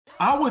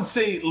I would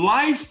say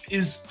life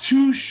is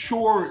too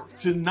short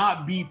to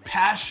not be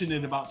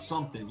passionate about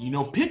something.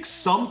 Pick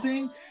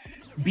something,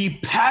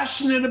 be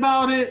passionate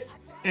about it,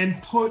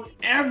 and put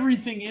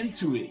everything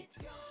into it.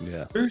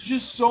 Yeah. There's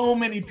just so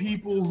many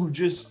people who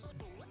just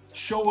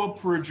show up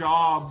for a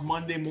job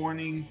Monday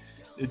morning,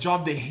 a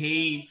job they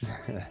hate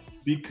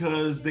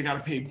because they got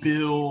to pay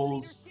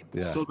bills.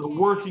 Yeah. So they're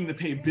working to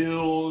pay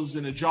bills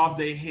in a job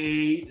they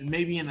hate, and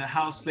maybe in a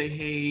house they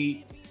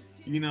hate.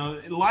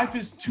 Life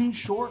is too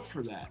short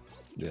for that.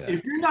 Yeah.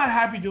 If you're not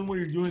happy doing what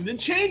you're doing, then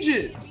change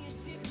it.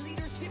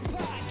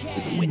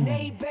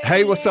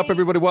 Hey, what's up,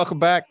 everybody? Welcome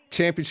back.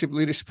 Championship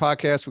Leadership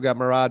Podcast. We got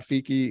Murad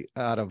Fiqi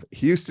out of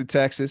Houston,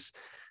 Texas.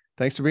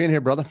 Thanks for being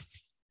here, brother.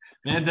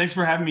 Man, thanks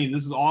for having me.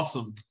 This is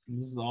awesome.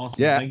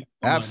 Yeah,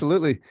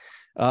 absolutely.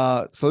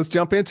 So let's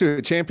jump into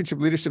it. Championship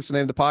Leadership is the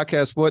name of the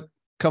podcast. What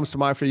comes to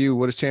mind for you?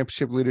 What does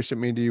championship leadership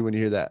mean to you when you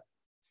hear that?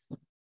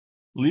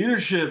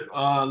 Leadership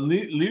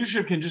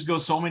can just go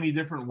so many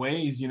different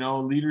ways.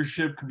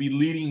 Leadership could be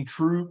leading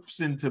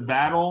troops into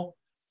battle.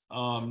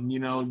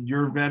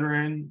 You're a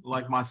veteran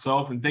like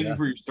myself, and thank you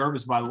for your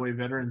service, by the way.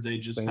 Veterans Day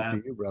just passed.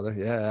 Thank you, brother.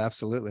 Yeah,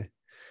 absolutely.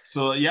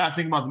 So yeah, I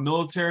think about the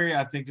military,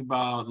 I think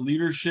about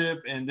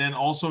leadership, and then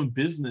also in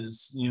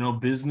business.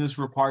 Business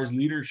requires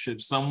leadership.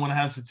 Someone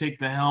has to take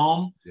the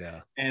helm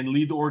and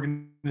lead the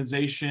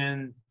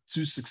organization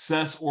to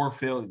success or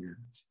failure.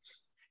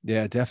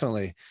 Yeah,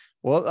 definitely.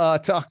 Well,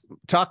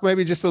 talk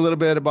maybe just a little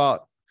bit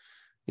about,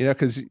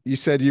 because you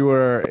said you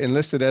were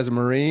enlisted as a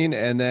Marine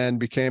and then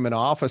became an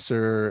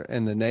officer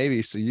in the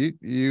Navy. So you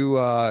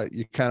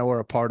kind of were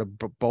a part of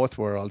both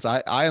worlds.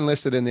 I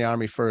enlisted in the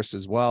Army first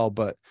as well,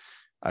 but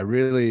I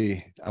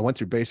went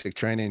through basic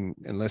training,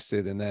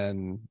 enlisted, and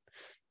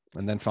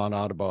then found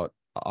out about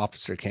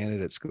officer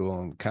candidate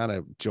school and kind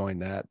of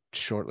joined that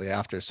shortly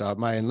after. So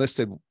my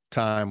enlisted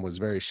time was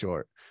very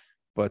short.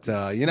 But,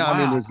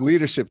 wow. There's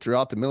leadership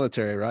throughout the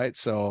military, right?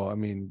 So,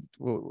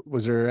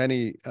 was there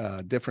any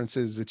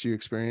differences that you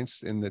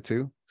experienced in the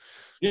two?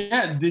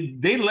 Yeah.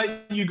 Did they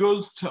let you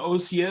go to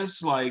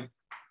OCS like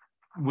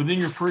within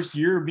your first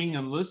year of being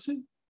enlisted?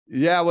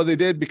 Yeah, well, they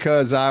did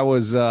because I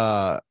was,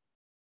 I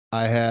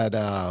had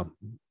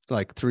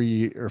like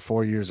 3 or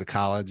 4 years of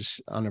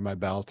college under my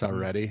belt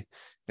already.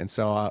 And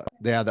so,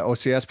 the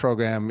OCS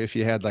program, if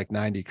you had like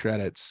 90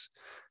 credits,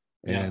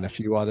 and a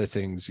few other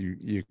things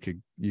you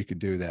could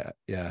do that.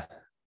 Yeah.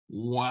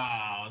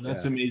 Wow.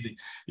 That's amazing.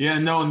 Yeah,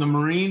 no, in the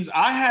Marines,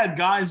 I had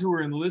guys who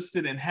were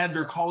enlisted and had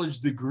their college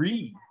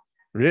degree.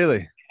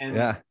 Really? And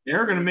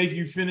they're going to make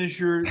you finish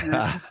your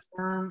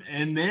term.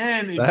 And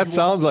then that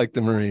sounds like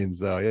the Marines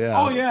though. Yeah.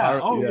 Oh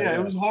yeah.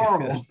 It was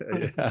horrible.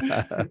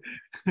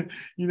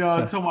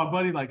 I told my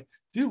buddy, like,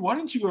 dude, why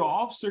didn't you go to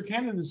officer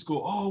candidate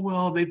school? Oh,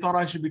 well, they thought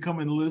I should become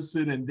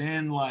enlisted. And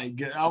then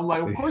I'm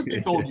like, of course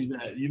they told you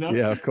that,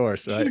 Yeah, of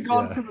course. Right. You should have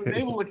gone to the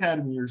Naval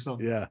Academy or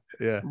something. Yeah.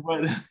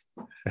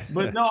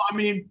 But no,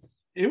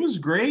 it was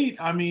great.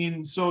 I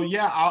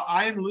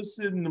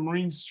enlisted in the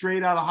Marines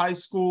straight out of high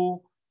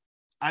school.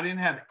 I didn't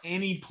have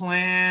any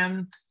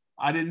plan.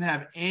 I didn't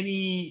have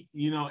any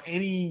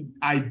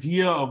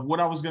idea of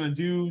what I was going to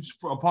do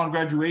upon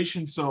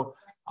graduation. So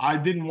I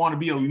didn't want to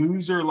be a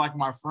loser like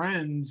my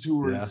friends who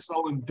were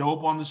selling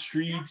dope on the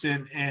streets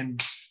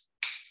and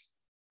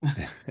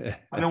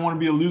I don't want to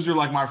be a loser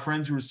like my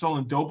friends who were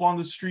selling dope on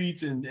the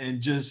streets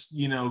and just,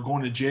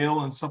 going to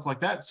jail and stuff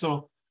like that.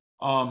 So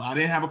I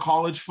didn't have a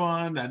college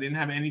fund. I didn't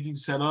have anything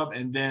set up.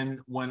 And then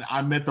when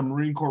I met the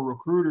Marine Corps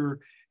recruiter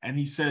and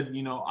he said,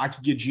 I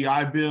could get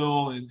GI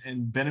Bill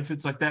and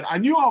benefits like that, I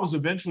knew I was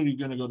eventually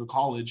going to go to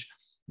college.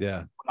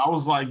 Yeah. But I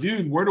was like,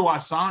 dude, where do I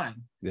sign?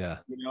 Yeah.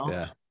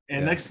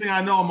 And next thing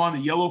I know, I'm on the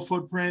Yellow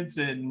Footprints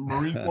and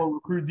Marine Corps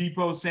Recruit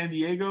Depot, San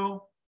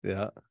Diego.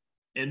 Yeah.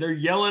 And they're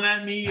yelling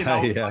at me. And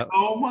I was like,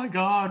 oh my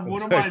God,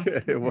 what am I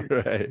doing?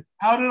 Right.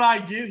 How did I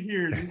get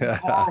here? This is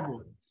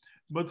horrible.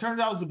 But it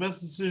turns out it was the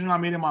best decision I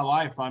made in my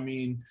life.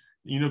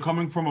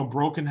 Coming from a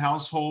broken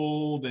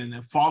household and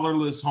a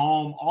fatherless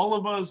home, all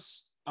of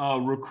us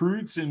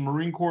recruits in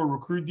Marine Corps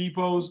Recruit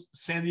Depots,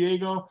 San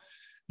Diego,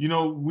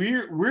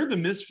 we're the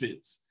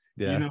misfits.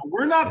 Yeah.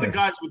 We're not the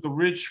guys with the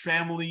rich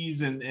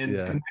families and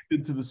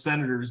connected to the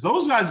senators.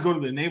 Those guys go to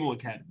the Naval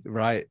Academy.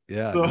 Right.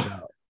 Yeah.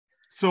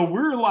 So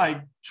we're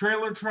like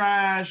trailer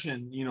trash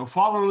and,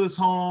 fatherless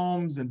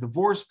homes and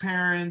divorced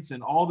parents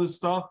and all this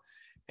stuff.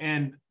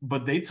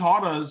 But they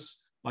taught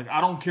us, like, I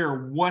don't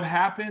care what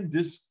happened.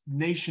 This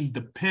nation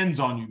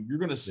depends on you. You're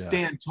going to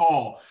stand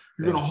tall.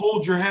 You're going to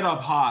hold your head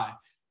up high.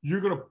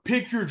 You're going to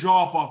pick your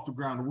jaw up off the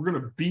ground. And we're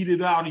going to beat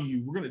it out of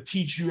you. We're going to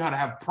teach you how to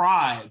have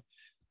pride.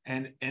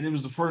 And it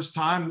was the first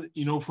time,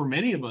 for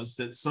many of us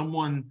that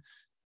someone,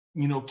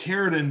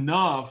 cared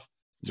enough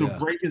to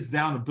break us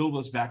down and build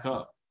us back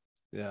up.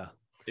 Yeah.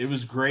 It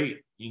was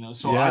great,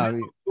 So I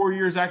did 4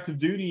 years active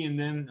duty, and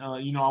then,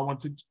 I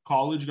went to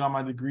college, got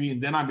my degree,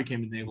 and then I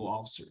became a naval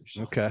officer.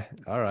 So. Okay.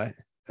 All right.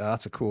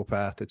 That's a cool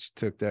path that you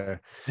took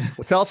there.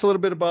 Well, tell us a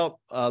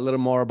little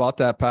more about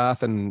that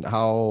path and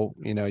how,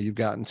 you've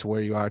gotten to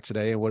where you are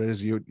today and what it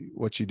is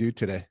what you do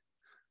today.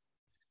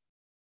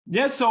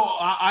 Yeah, so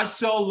I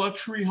sell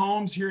luxury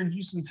homes here in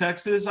Houston,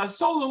 Texas. I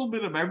sell a little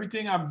bit of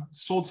everything. I've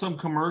sold some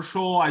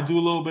commercial. I do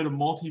a little bit of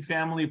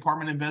multifamily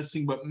apartment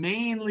investing, but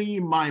mainly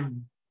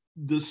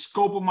the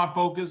scope of my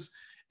focus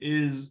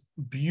is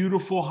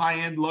beautiful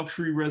high-end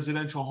luxury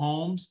residential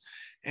homes.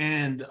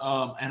 And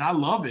I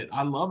love it.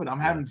 I love it. I'm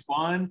Yeah. having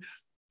fun.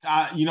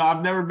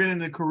 I've never been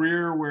in a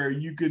career where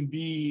you can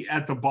be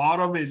at the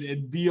bottom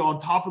and be on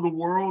top of the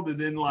world, and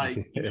then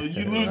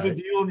you lose a Right.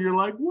 deal and you're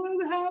like, what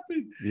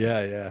happened?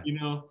 Yeah.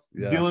 Yeah.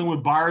 Yeah. Dealing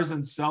with buyers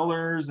and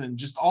sellers and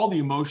just all the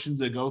emotions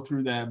that go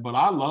through that. But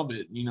I love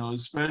it,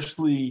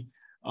 especially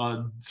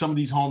some of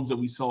these homes that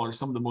we sell are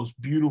some of the most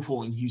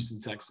beautiful in Houston,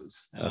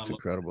 Texas. And That's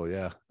incredible.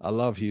 Yeah. I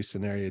love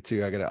Houston area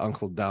too. I got an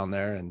uncle down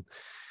there and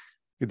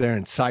they're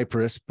in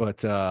Cyprus,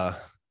 but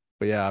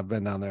yeah, I've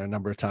been down there a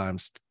number of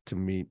times to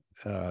meet,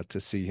 to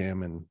see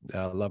him, and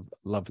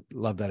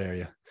love that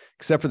area,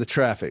 except for the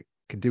traffic.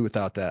 Could do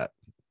without that.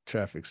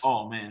 Traffic's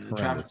oh man, the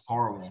traffic's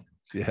horrible.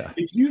 Yeah.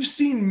 If you've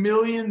seen $1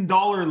 Million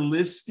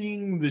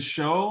Listing, the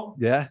show,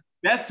 Yeah.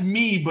 that's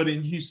me, but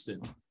in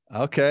Houston.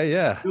 Okay.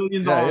 Yeah.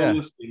 $1 Million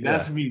Listing.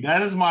 That's me.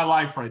 That is my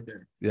life right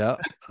there. Yeah.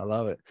 I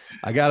love it.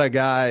 I got a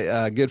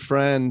guy, a good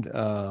friend.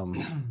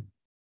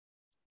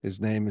 His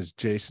name is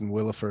Jason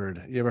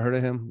Williford. You ever heard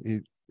of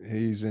him?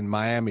 He's in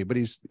Miami, but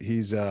he's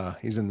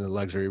in the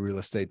luxury real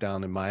estate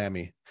down in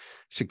Miami.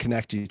 Should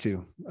connect you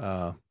to.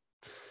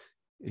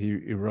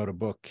 He wrote a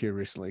book here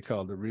recently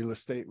called The Real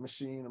Estate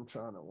Machine. I'm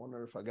trying to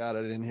wonder if I got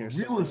it in here.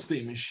 Real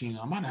Estate Machine.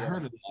 I might have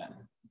heard of that.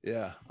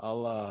 Yeah,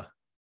 I'll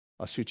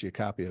shoot you a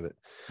copy of it.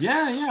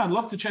 Yeah, I'd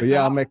love to check.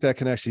 I'll make that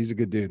connection. He's a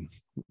good dude.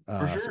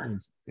 For sure.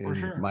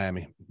 In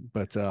Miami.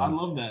 But I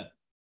love that.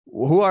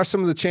 Who are some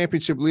of the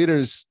championship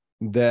leaders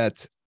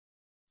that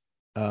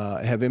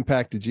have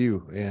impacted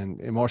you,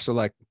 and more so,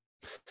 like,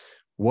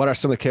 what are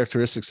some of the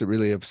characteristics that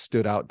really have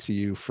stood out to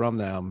you from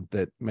them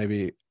that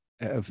maybe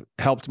have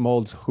helped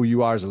mold who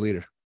you are as a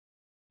leader?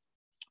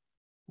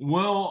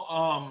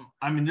 Well,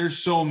 there's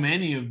so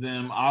many of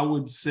them. I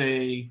would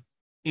say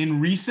in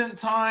recent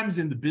times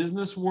in the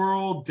business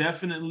world,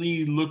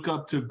 definitely look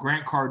up to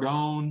Grant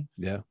Cardone.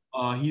 Yeah.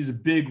 He's a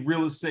big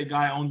real estate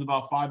guy, owns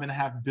about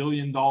 $5.5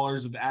 billion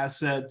of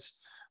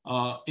assets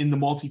in the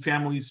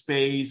multifamily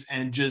space,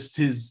 and just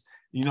his,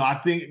 I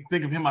think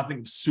of him, I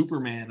think of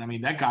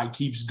Superman. That guy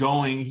keeps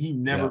going. He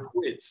never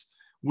quits,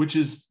 which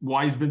is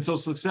why he's been so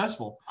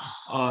successful.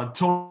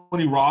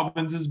 Tony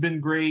Robbins has been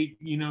great,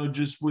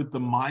 just with the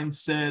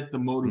mindset, the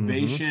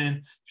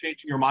motivation,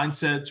 changing your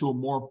mindset to a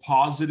more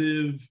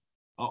positive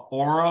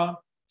aura,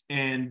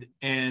 and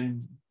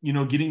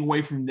getting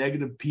away from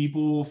negative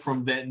people,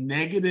 from that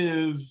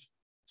negative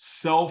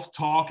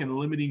self-talk and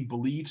limiting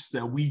beliefs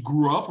that we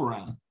grew up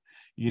around.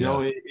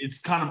 It's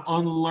kind of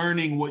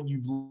unlearning what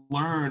you've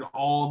learned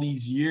all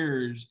these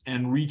years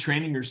and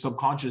retraining your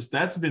subconscious.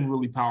 That's been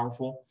really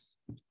powerful.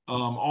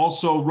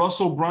 Also,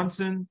 Russell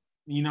Brunson,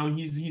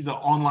 he's an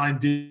online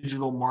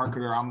digital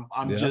marketer.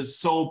 I'm just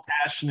so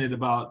passionate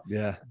about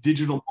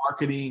digital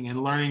marketing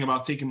and learning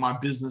about taking my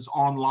business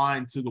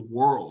online to the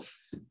world.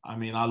 I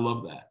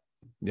love that.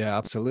 Yeah,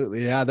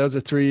 absolutely. Yeah, those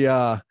are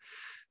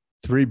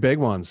three big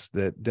ones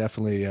that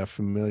definitely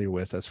familiar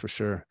with. That's for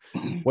sure.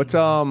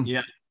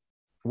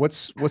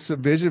 What's the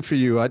vision for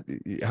you?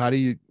 How do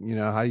you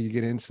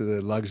get into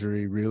the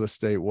luxury real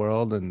estate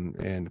world,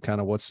 and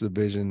kind of what's the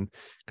vision?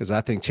 Because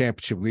I think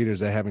championship leaders,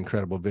 they have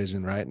incredible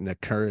vision, right? And the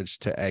courage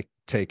to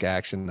take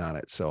action on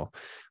it. So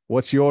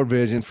what's your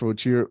vision for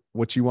what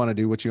you want to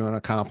do, what you want to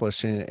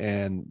accomplish,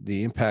 and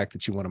the impact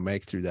that you want to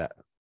make through that?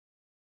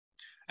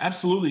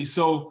 Absolutely.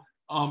 So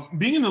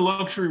being in the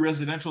luxury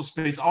residential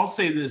space, I'll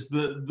say this,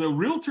 the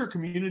realtor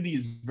community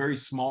is very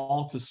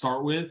small to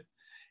start with.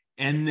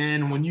 And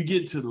then when you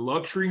get to the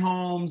luxury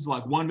homes,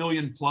 like 1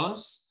 million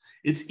plus,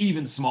 it's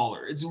even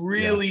smaller. It's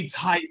really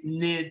tight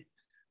knit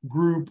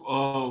group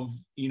of,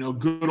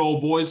 good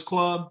old boys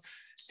club.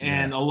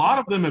 And a lot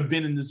of them have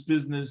been in this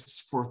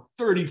business for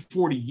 30,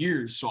 40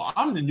 years. So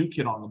I'm the new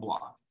kid on the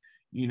block,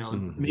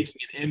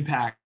 making an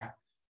impact.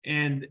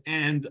 And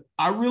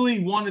I really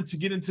wanted to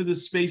get into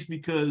this space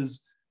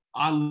because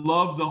I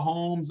love the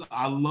homes.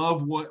 I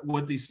love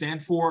what they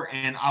stand for.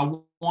 And I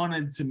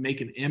wanted to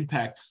make an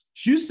impact.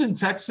 Houston,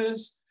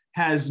 Texas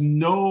has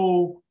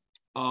no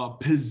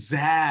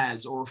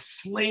pizzazz or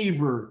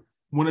flavor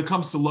when it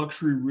comes to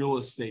luxury real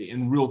estate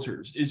and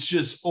realtors. It's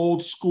just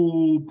old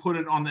school, put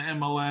it on the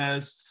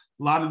MLS.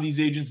 A lot of these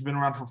agents have been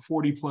around for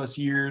 40 plus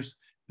years.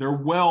 They're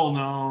well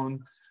known,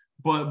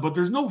 but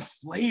there's no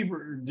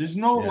flavor. There's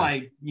no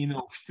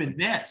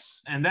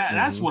finesse. And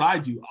that's what I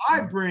do.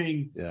 I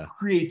bring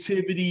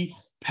creativity,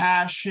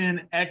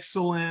 passion,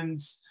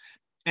 excellence.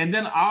 And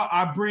then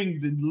I bring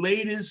the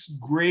latest,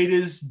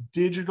 greatest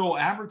digital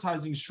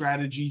advertising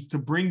strategies to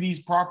bring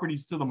these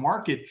properties to the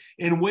market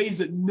in ways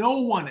that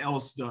no one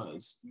else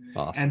does.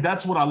 Awesome. And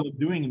that's what I love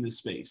doing in this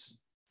space.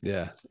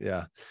 Yeah.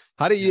 Yeah.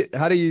 How do you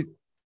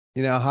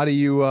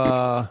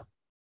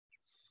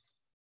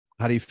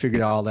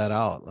figure all that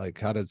out? Like,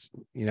 how does,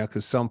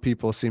 because some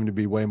people seem to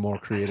be way more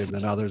creative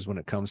than others when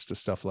it comes to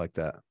stuff like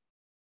that.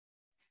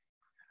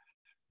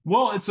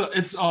 Well,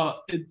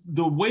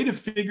 the way to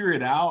figure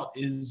it out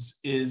is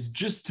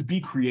just to be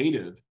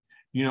creative.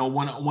 You know,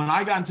 when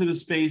I got into the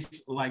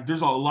space, like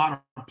there's a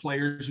lot of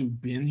players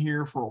who've been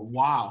here for a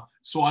while.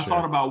 So I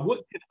thought Sure. about what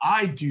can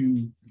I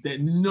do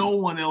that no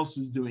one else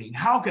is doing?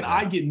 How can Yeah.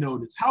 I get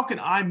noticed? How can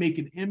I make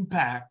an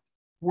impact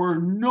where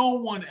no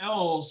one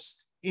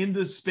else in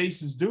this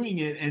space is doing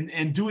it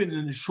and do it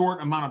in a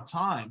short amount of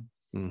time?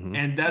 Hmm.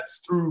 And that's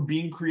through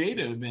being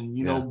creative and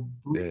Yeah. Yeah.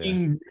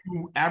 bringing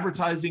new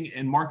advertising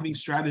and marketing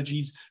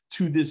strategies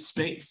to this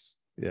space.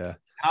 Yeah.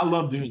 I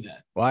love doing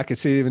that. Well, I can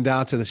see even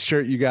down to the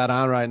shirt you got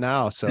on right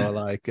now. So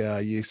like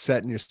you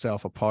setting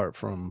yourself apart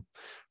from,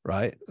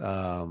 right.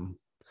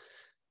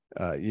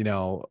 You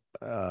know,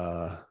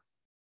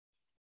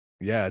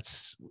 yeah,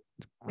 it's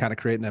kind of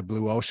creating that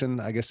blue ocean,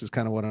 I guess is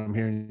kind of what I'm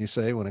hearing you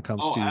say when it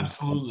comes Oh, to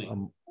absolutely.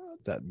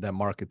 that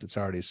market that's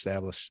already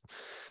established.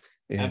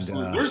 And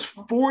Absolutely. There's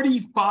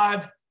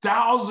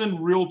 45,000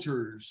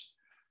 realtors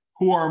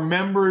who are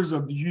members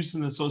of the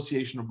Houston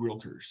Association of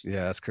Realtors.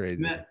 yeah, that's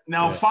crazy.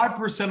 Now, Yeah.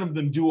 5% of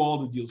them do all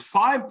the deals.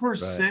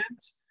 5%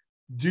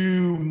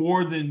 do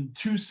more than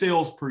 2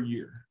 sales per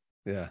year.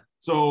 Yeah.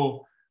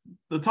 So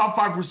the top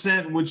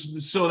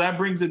 5%, so that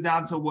brings it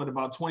down to what,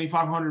 about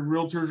 2,500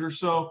 realtors or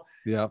so.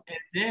 Yeah.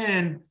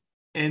 And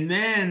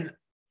then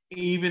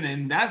even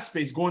in that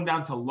space, going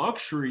down to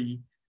luxury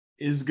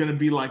is going to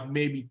be like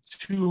maybe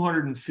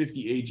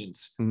 250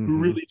 agents who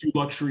really do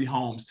luxury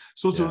homes.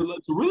 So it's a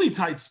really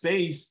tight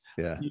space,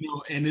 Yeah. you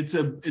know, and it's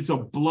a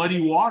bloody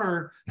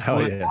water. Oh,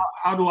 yeah.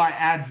 How do I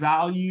add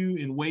value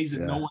in ways that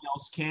no one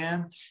else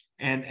can?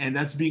 And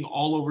that's being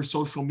all over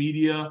social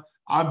media.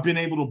 I've been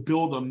able to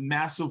build a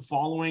massive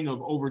following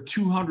of over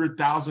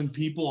 200,000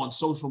 people on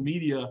social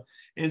media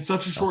in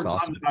such a short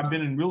time that I've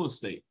been in real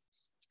estate.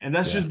 And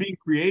that's just being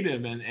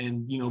creative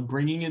and you know,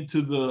 bringing it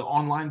to the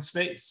online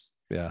space.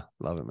 Yeah,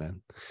 love it,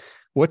 man.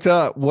 What's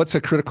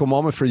a critical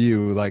moment for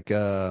you, like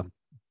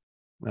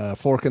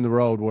fork in the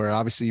road, where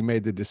obviously you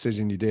made the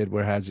decision you did,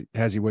 where has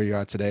you where you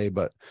are today,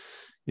 but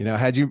you know,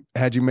 had you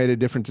made a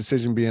different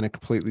decision, being a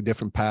completely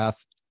different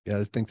path? Yeah,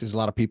 I think there's a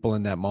lot of people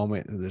in that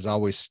moment. There's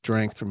always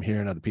strength from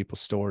hearing other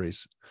people's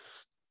stories.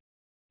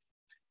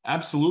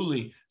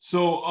 Absolutely.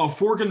 So a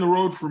fork in the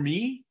road for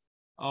me,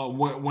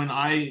 when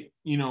I,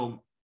 you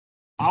know,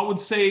 I would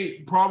say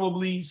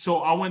probably, so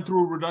I went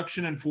through a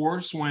reduction in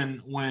force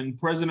when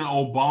President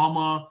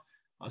Obama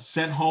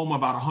sent home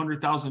about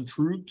 100,000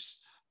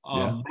 troops.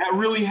 That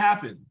really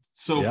happened.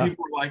 So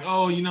people were like,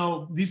 oh, you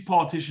know, these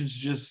politicians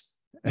just,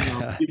 you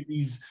know,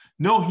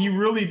 no, he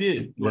really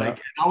did.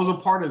 Like, I was a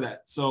part of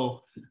that.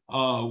 So,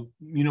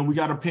 you know, we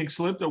got a pink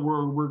slip that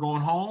we're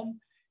going home.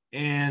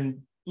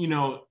 And, you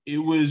know, it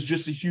was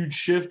just a huge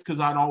shift because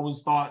I'd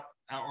always thought,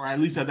 or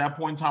at least at that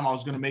point in time, I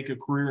was going to make a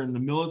career in the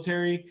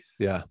military.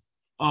 Yeah.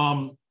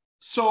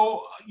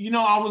 So, you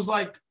know, I was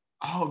like,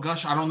 oh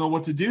gosh, I don't know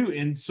what to do.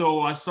 And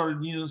so I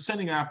started, you know,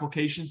 sending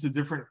applications to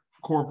different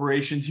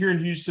corporations here in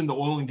Houston. The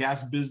oil and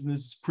gas business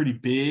is pretty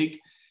big.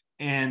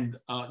 And,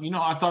 you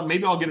know, I thought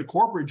maybe I'll get a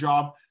corporate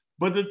job.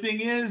 But the thing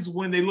is,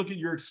 when they look at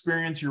your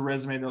experience, your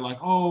resume, they're like,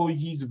 oh,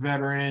 he's a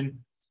veteran.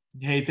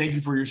 Hey, thank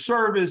you for your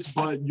service.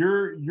 But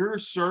your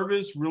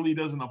service really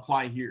doesn't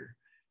apply here.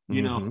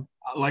 You know,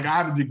 like I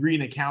have a degree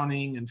in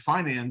accounting and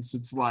finance.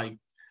 It's like,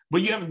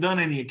 but you haven't done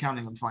any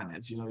accounting and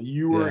finance. You know,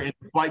 you were in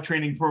the flight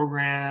training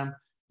program,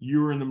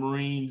 you were in the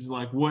Marines.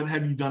 Like, what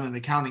have you done in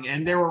accounting?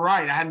 And they were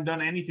right. I hadn't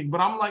done anything, but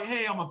I'm like,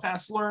 hey, I'm a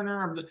fast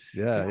learner.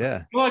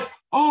 They're like,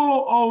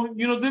 oh,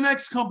 you know, the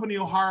next company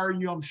will hire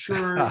you, I'm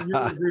sure.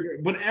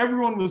 But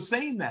everyone was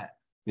saying that.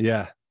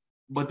 Yeah.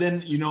 But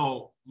then, you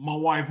know, my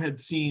wife had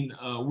seen,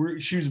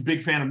 she was a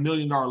big fan of $1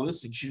 Million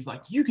Listing. She was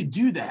like, you could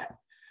do that.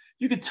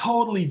 You could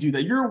totally do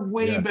that. You're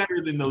way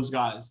better than those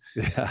guys.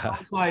 I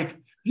was like,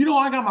 you know,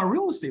 I got my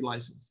real estate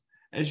license.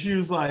 And she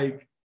was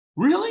like,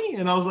 really?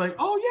 And I was like,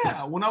 oh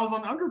yeah. When I was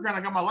on undergrad, I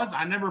got my license.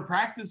 I never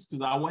practiced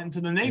because I went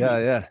into the Navy.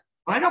 Yeah.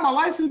 But I got my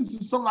license.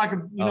 It's something I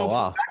could, you know,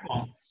 fall back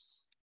on.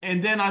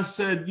 And then I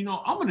said, you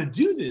know, I'm going to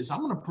do this.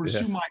 I'm going to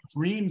pursue my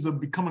dreams of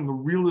becoming a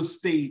real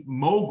estate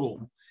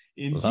mogul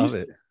in Houston. Love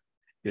it.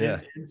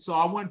 Yeah. And so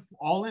I went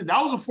all in.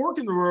 That was a fork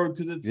in the road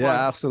because it's like,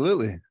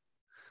 absolutely.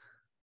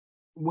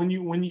 When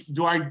you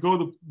do I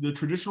go the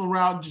traditional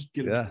route, just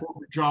get a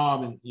corporate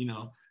job and, you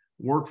know,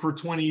 work for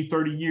 20,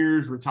 30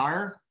 years,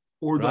 retire,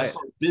 or do I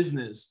start a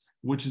business,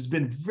 which has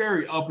been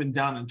very up and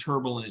down and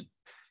turbulent.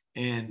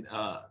 And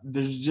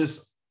there's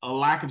just a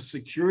lack of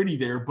security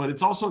there, but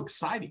it's also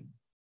exciting.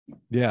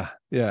 Yeah,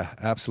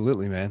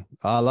 absolutely, man.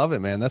 I love it,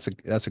 man. That's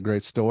a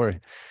great story.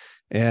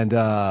 And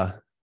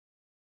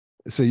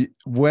so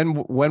when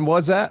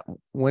was that?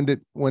 When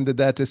did you make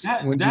that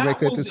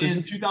decision?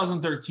 In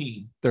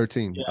 2013.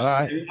 13. Yeah. All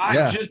right.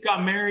 I just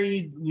got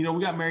married. You know,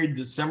 we got married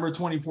December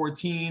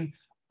 2014.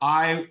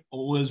 I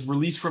was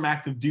released from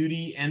active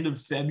duty end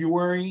of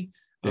February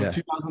of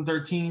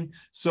 2013.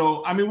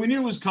 So, I mean, we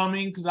knew it was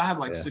coming because I had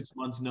like 6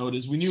 months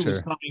notice. We knew it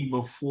was coming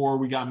before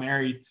we got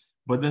married.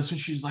 But that's when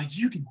she's like,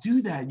 you could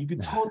do that. You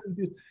could totally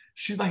do it.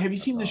 she's like, have you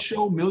seen the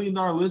show $1 Million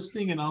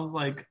Listing? And I was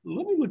like,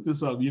 let me look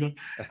this up,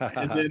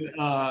 and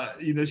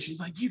then she's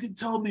like, you can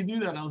totally do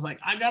that. And I was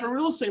like, I got a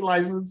real estate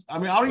license. I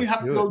mean, I don't even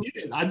have to go get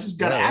it. I just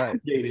got to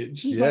activate it.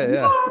 She's like,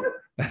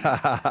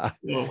 what?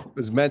 It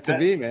was meant to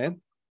be, man.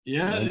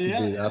 Yeah.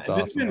 That's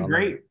awesome. It's been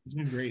great. It's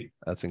been great.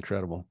 That's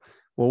incredible.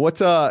 Well,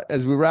 what's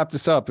as we wrap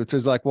this up, if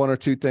there's like one or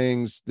two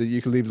things that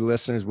you can leave the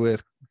listeners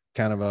with,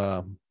 kind of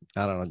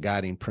I don't know,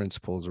 guiding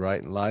principles,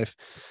 right, in life,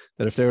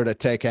 that if they were to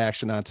take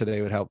action on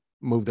today would help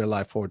move their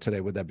life forward today,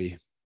 would that be?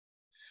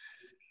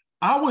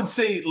 I would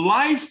say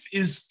life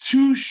is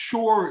too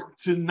short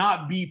to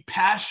not be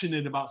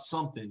passionate about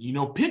something.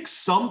 Pick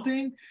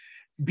something,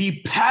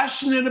 be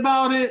passionate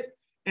about it,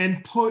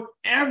 and put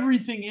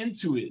everything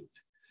into it.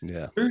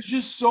 Yeah. There's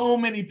just so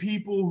many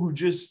people who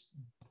just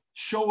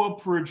show up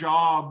for a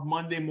job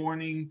Monday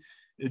morning,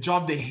 a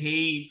job they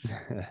hate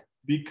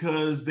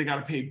because they got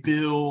to pay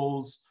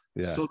bills.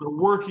 Yeah. So they're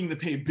working to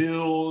pay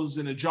bills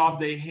in a job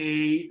they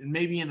hate and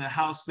maybe in a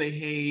house they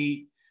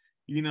hate.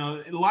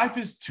 Life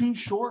is too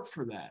short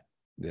for that.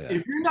 Yeah.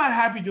 If you're not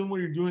happy doing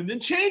what you're doing, then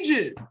change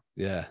it.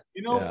 Yeah.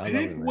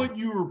 Pick what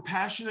you're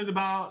passionate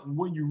about and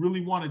what you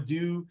really want to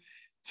do,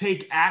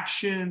 take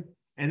action,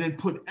 and then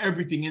put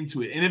everything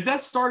into it. And if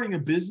that's starting a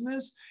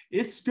business,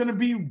 it's going to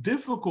be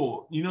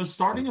difficult.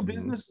 Starting a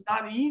business is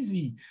not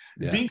easy.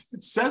 Yeah. Being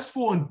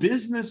successful in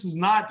business is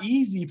not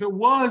easy. If it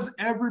was,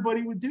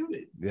 everybody would do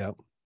it. Yep.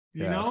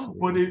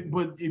 But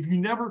if you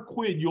never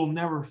quit, you'll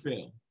never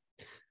fail.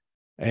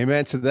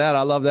 Amen to that.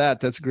 I love that.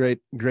 That's a great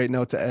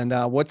note to end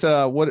on. What's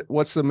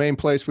the main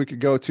place we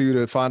could go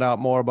to find out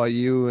more about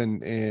you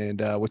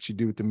and what you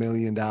do with the $1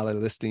 Million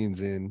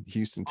Listings in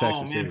Houston,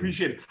 Texas? Oh man,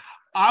 appreciate it.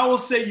 I will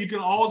say you can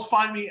always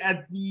find me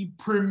at the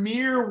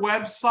premier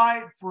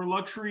website for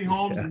luxury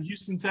homes in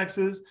Houston,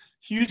 Texas,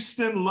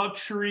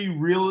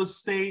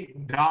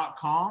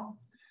 HoustonLuxuryRealEstate.com.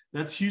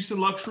 That's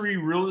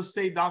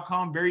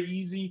HoustonLuxuryRealEstate.com. Very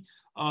easy.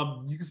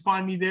 You can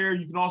find me there.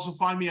 You can also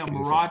find me at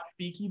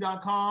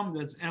MoradFiki.com.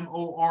 That's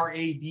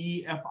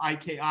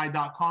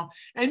MoradFiki.com.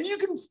 And you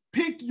can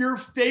pick your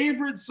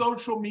favorite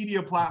social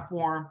media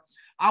platform.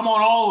 I'm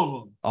on all of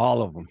them.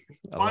 All of them.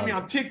 Find me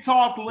on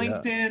TikTok,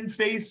 LinkedIn,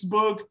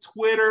 Facebook,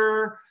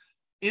 Twitter,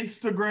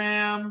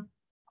 Instagram.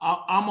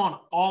 I'm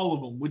on all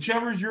of them.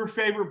 Whichever is your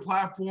favorite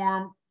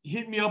platform,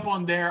 hit me up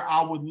on there.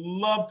 I would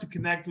love to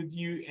connect with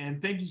you.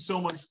 And thank you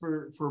so much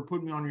for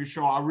putting me on your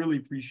show. I really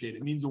appreciate it.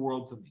 It means the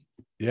world to me.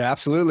 Yeah,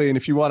 absolutely. And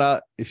if you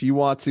want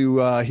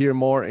to hear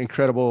more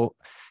incredible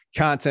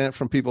content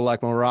from people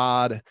like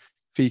Morad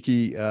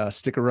Fiki,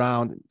 stick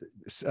around,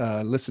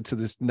 listen to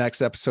this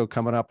next episode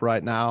coming up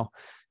right now.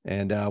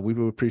 And we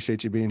will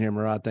appreciate you being here,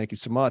 Morad. Thank you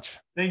so much.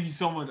 Thank you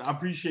so much. I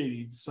appreciate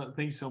you. Thank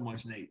you so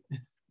much, Nate.